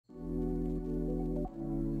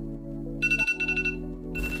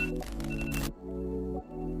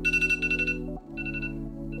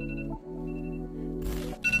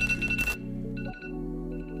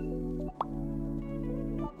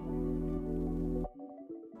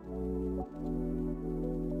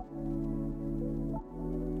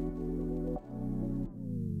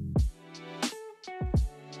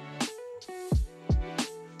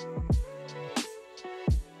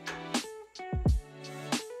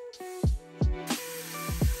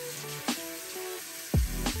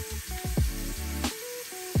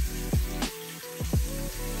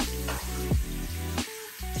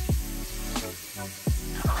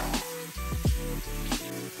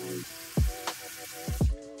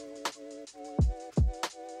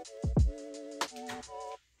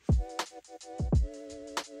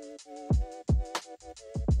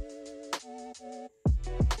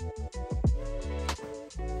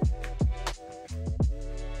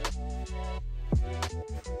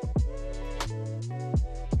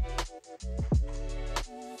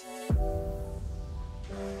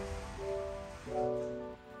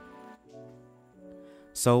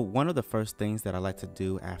So one of the first things that I like to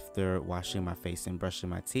do after washing my face and brushing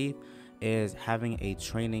my teeth is having a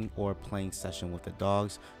training or playing session with the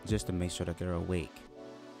dogs just to make sure that they're awake.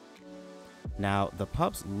 Now, the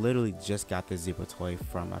pups literally just got the zebra toy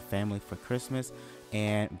from my family for Christmas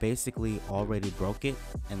and basically already broke it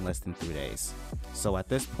in less than 3 days. So at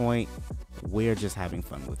this point, we're just having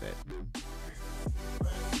fun with it.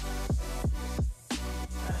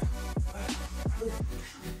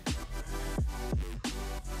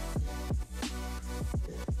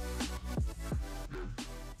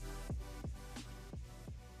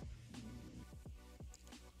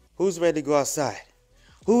 Who's ready to go outside?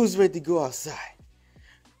 Who's ready to go outside?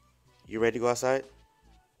 You ready to go outside?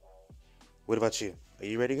 What about you? Are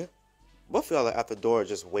you ready to go? Both of y'all are at the door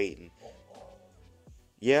just waiting.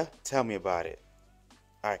 Yeah? Tell me about it.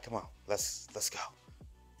 Alright, come on. Let's go.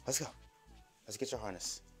 Let's go. Let's get your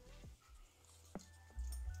harness.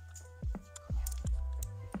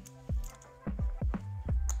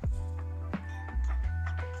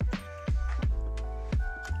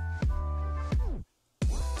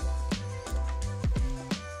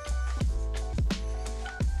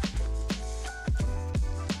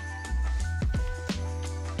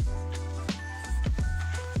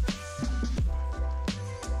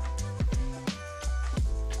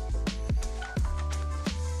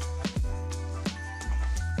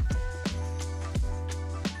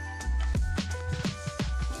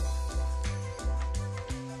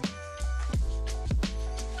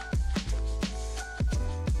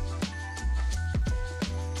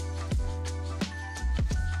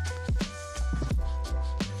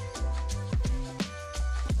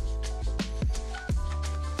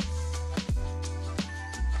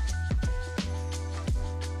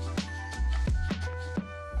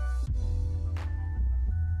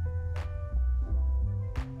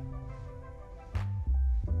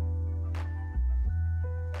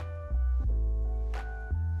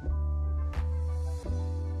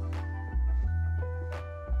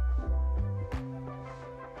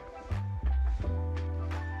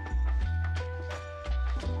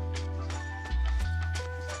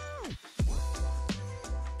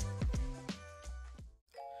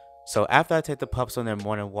 So after I take the pups on their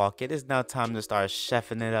morning walk, it is now time to start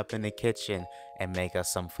chefing it up in the kitchen and make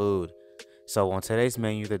us some food. So on today's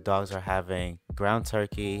menu, the dogs are having ground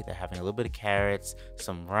turkey, they're having a little bit of carrots,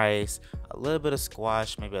 some rice, a little bit of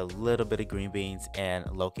squash, maybe a little bit of green beans, and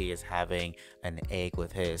Loki is having an egg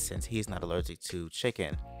with his since he's not allergic to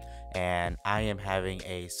chicken. And I am having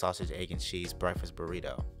a sausage, egg, and cheese breakfast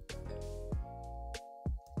burrito.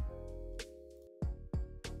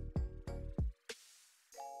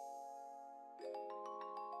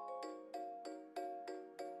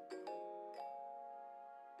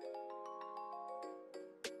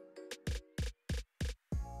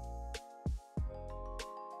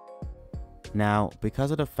 Now,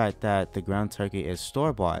 because of the fact that the ground turkey is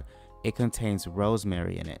store-bought, it contains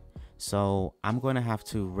rosemary in it. So I'm going to have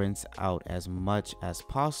to rinse out as much as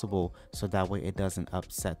possible so that way it doesn't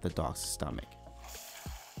upset the dog's stomach.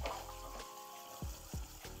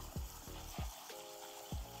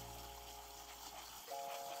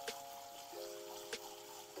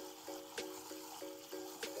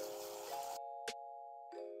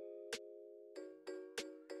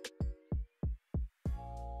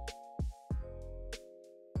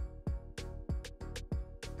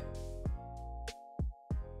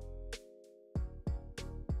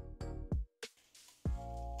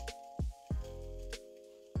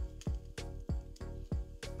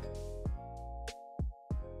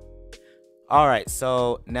 Alright,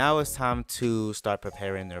 so now it's time to start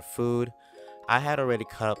preparing their food. I had already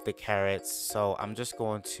cut up the carrots, so I'm just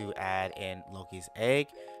going to add in Loki's egg,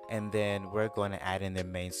 and then we're going to add in their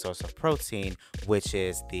main source of protein, which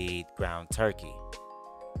is the ground turkey.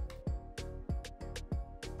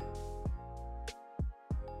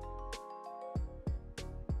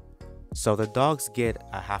 So the dogs get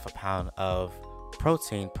a half a pound of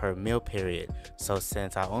protein per meal period. So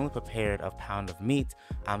since I only prepared a pound of meat,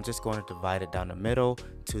 I'm just going to divide it down the middle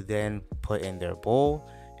to then put in their bowl,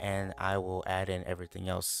 and I will add in everything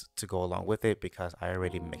else to go along with it because I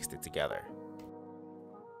already mixed it together.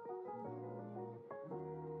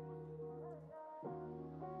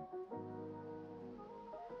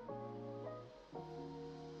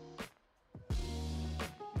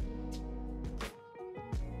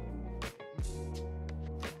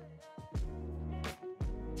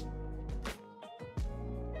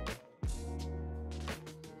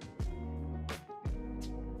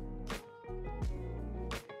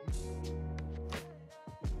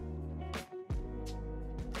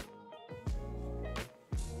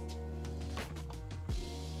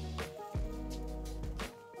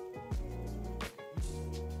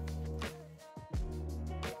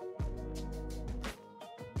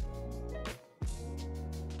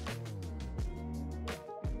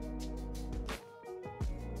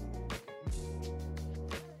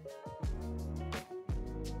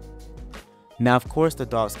 Now, of course, the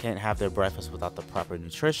dogs can't have their breakfast without the proper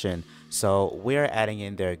nutrition, so we're adding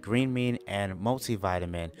in their green meat and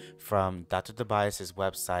multivitamin from Dr. Tobias's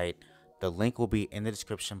website. The link will be in the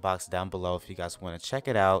description box down below if you guys want to check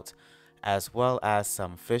it out, as well as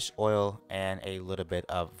some fish oil and a little bit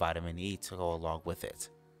of vitamin E to go along with it.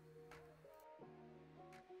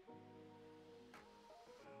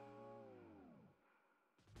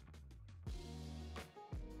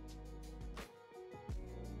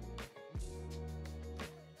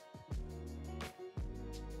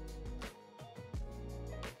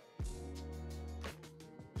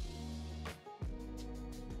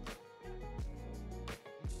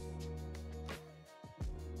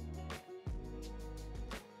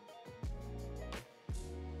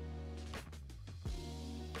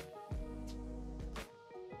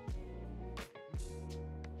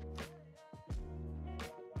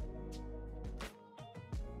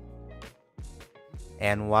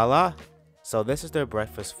 And voila! So this is their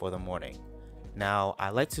breakfast for the morning. Now, I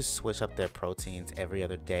like to switch up their proteins every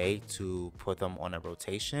other day to put them on a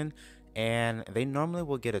rotation, and they normally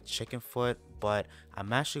will get a chicken foot, but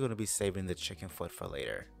I'm actually going to be saving the chicken foot for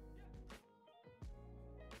later.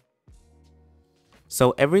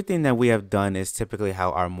 So everything that we have done is typically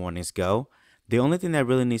how our mornings go. The only thing that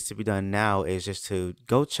really needs to be done now is just to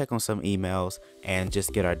go check on some emails and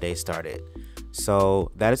just get our day started.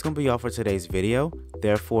 So that is going to be all for today's video.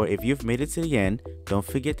 Therefore, if you've made it to the end, don't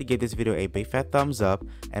forget to give this video a big fat thumbs up.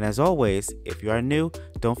 And as always, if you are new,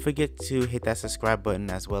 don't forget to hit that subscribe button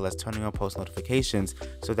as well as turning on post notifications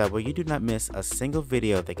so that way you do not miss a single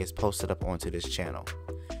video that gets posted up onto this channel.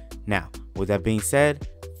 Now, with that being said,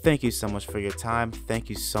 thank you so much for your time. Thank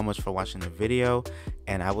you so much for watching the video,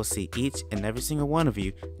 and I will see each and every single one of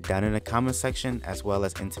you down in the comment section as well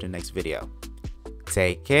as into the next video.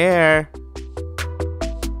 Take care.